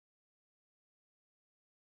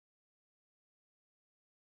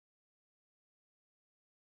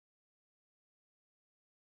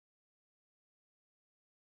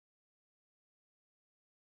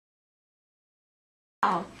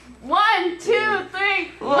1, 2,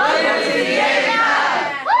 3. Welcome to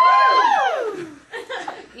yaymath! Woo!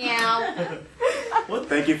 Meow. Well,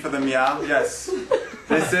 thank you for the meow. Yes.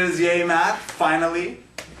 This is yaymath. Finally,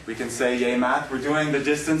 we can say yaymath. We're doing the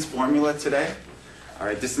distance formula today. All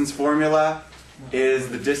right, distance formula is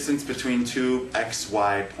the distance between two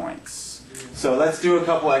xy points. So let's do a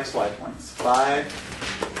couple xy points. 5,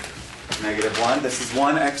 -1. This is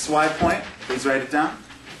one xy point. Please write it down.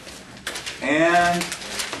 And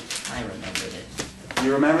I remember this.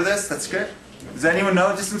 you remember this? That's good. Does anyone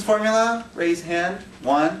know distance formula? Raise hand.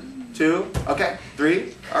 1, 2. Okay.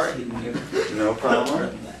 3. All right. No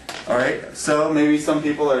problem. All right. So maybe some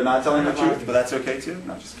people are not telling the truth, but that's okay too.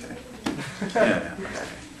 No, just kidding. Yeah. Okay.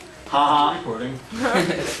 Haha. Recording.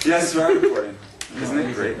 Yes, we are recording. Isn't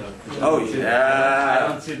it great? Oh I yeah.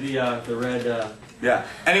 don't see the red. Yeah.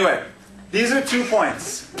 Anyway, these are 2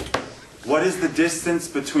 points. What is the distance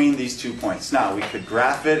between these 2 points? Now, we could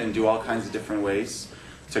graph it and do all kinds of different ways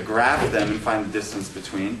to graph them and find the distance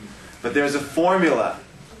between. But there's a formula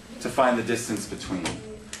to find the distance between.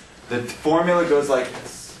 The formula goes like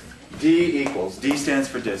this. D stands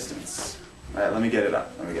for distance. All right, let me get it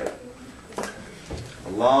up. A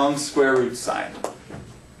long square root sign.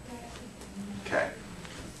 Okay.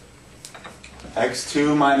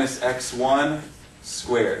 x2 minus x1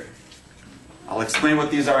 squared. I'll explain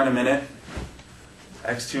what these are in a minute.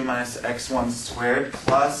 x2 minus x1 squared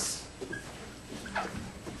plus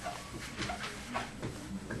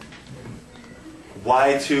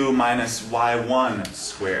y2 minus y1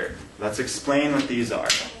 squared. Let's explain what these are.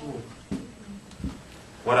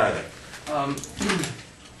 What are they?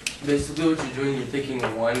 Basically what you're doing, you're taking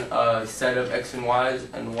one set of x and y's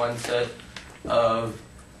and one set of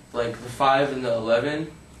like the 5 and the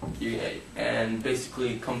 11. And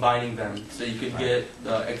basically combining them so you could get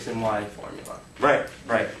the x and y formula.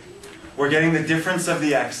 Right. We're getting the difference of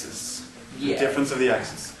the x's. Yeah. The difference of the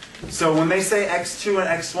x's. So when they say x2 and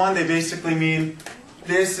x1, they basically mean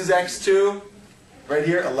this is x2, right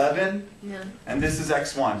here, 11, Yeah. and this is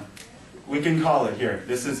x1. We can call it here.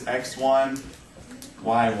 This is x1,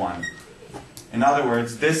 y1. In other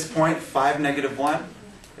words, this point, 5, -1,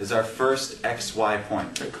 is our first xy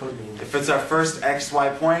point. If it's our first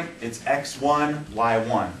xy point, it's x1,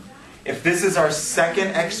 y1. If this is our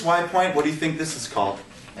second xy point, what do you think this is called?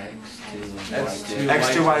 X2,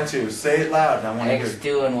 x2, y2. Say it loud. I want to hear.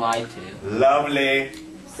 X2 and Y2. Lovely.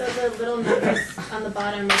 So the little numbers on the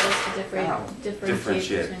bottom are just to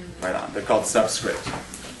differentiate between. Right on. They're called subscript.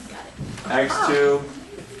 Got it. x2,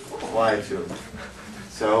 y2.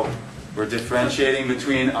 So we're differentiating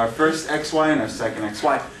between our first xy and our second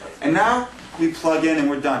xy. And now we plug in and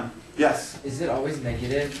we're done. Yes? Is it always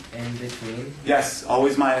negative in between? Yes,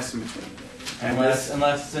 always minus in between. Unless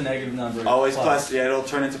it's a negative number. Always plus. Yeah, it'll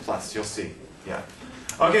turn into plus. You'll see. Yeah.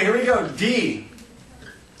 Okay, here we go. D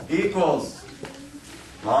equals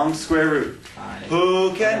long square root.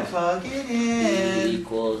 Who can plug it in?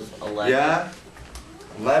 Equals 11. Yeah.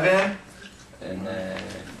 11. And then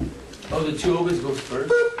Oh, the 2 always goes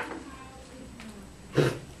first?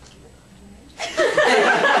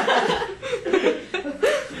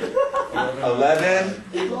 11.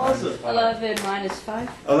 11 minus 5.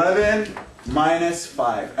 11 minus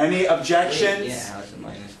 5. Any objections? yeah, how's it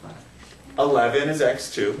minus 5? 11 is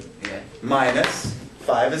x2. Yeah. Minus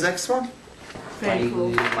 5 is x1. Very cool.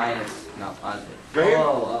 Minus, not positive. Right here.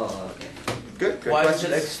 Oh, okay. Good. Good Why is it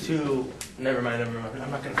questions. x2? Never mind. I'm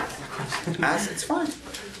not gonna ask the question. It's fine.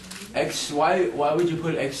 Why would you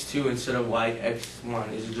put x2 instead of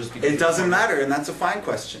x1? Is it just because It doesn't matter, and that's a fine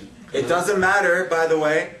question. It doesn't matter, by the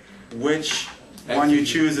way, which one you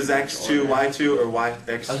choose is x2, y2, or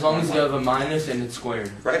x1. As long as you have a minus and it's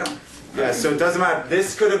squared. Right on. Yeah, so it doesn't matter.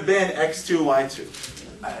 This could have been x2, y2.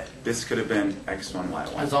 This could have been x1,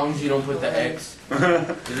 y1. As long as you don't put the x.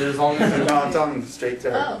 As long as you No, I'm talking straight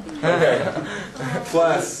to her. Oh. Okay.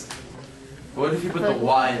 Plus. What if you put the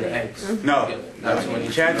y and the x? No. That's when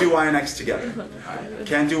You can't do y and x together.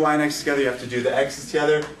 Can't do y and x together. You have to do the x's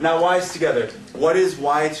together. Now y's together. What is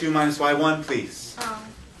y2 minus y1, please?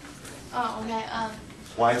 Okay.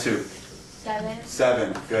 Y2. 7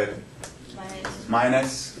 7. Good. minus.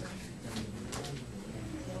 Minus.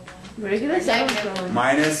 Where did the 7 from?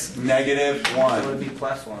 Minus So it -1. would be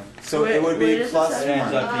plus 1. So Where- it would where be does the plus It seven-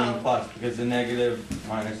 ends 1. up being Oh. plus because the negative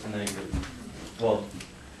minus the negative. Well,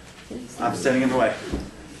 I'm standing in the way.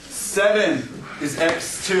 7 is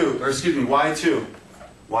x2, or excuse me, y2.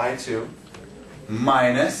 Y2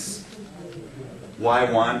 minus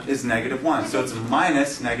y1 is -1. So it's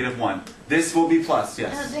minus -1. This will be plus,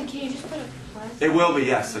 yes. Then can you just put a plus? It will be,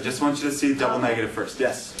 yes. I just want you to see double negative first.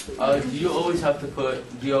 Yes. Do you always have to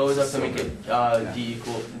make it d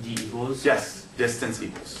equals? Yes. Distance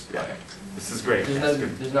equals. Yeah. Okay. This is great. That's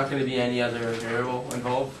good. There's not going to be any other variable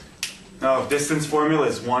involved? No, distance formula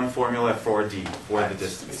is one formula for d, for the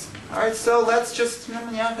distance. Alright, so let's just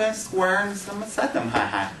square and set them.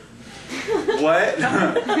 What?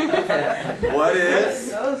 What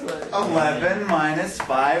is 11 minus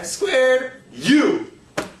 5 squared? U!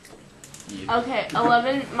 Okay,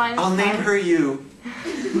 11 minus I'll 5. name her U.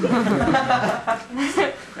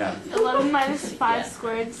 Yeah. 11 minus 5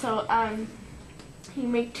 squared, so, you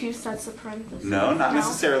make 2 sets of parentheses. No, not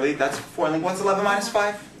necessarily. That's 4. What's 11 minus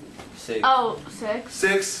 5? 6. Oh, 6.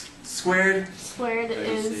 6 squared. Squared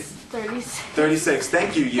is 36. 36.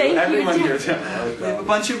 Thank you, U. Thank you, Everyone Jim. here. We have a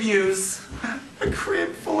bunch of U's. A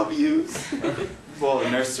crib full of U's. Well, a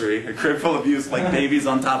nursery. A crib full of U's, like babies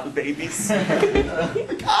on top of babies.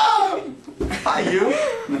 Like, oh! Hi, U.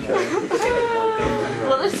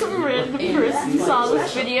 What if some random person saw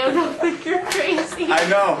this video and they'll think you're crazy? I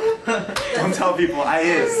know. Don't tell people. I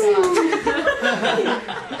is.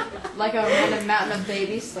 Like a random mountain of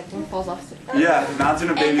babies, like one falls off. Yeah, mountain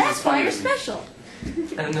of And babies is that's why funny. you're to me. special.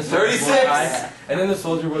 And then the 36! Soldier Boy guy, and then the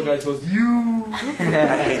Soldier Boy guy goes, you! I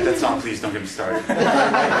hate that song. Please don't get me started.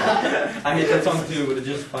 I hate that song too, but it's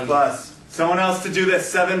just funny. Plus. Someone else to do this.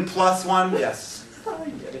 7 plus 1. Yes.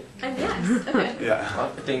 And yes, okay. Yeah.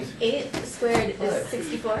 Things. 8 squared is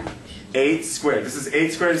 64. 8 squared. This is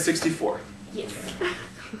 8 squared is 64. Yes.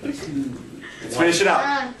 Let's finish it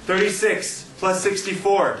out. 36 plus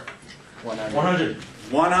 64. 100.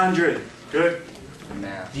 100. Good.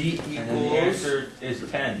 Math. D And then equals the answer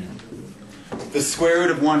is 10. The square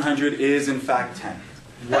root of 100 is in fact 10.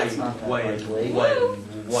 That's not that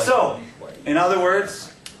What? So, in other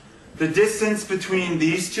words, the distance between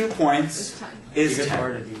these 2 points is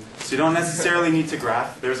 10. So you don't necessarily need to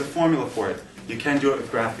graph. There's a formula for it. You can do it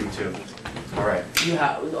with graphing too. All right.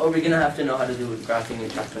 Are we gonna have to know how to do with graphing in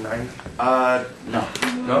chapter 9? No. No?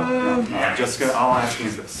 No, I'm just gonna. All I'm asking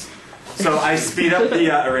is this. So I speed up the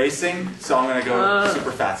erasing. So I'm gonna go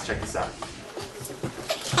super fast. Check this out.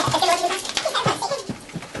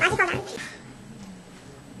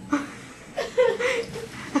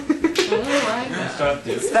 Stuff,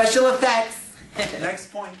 dude. Special effects.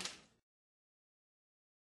 Next point.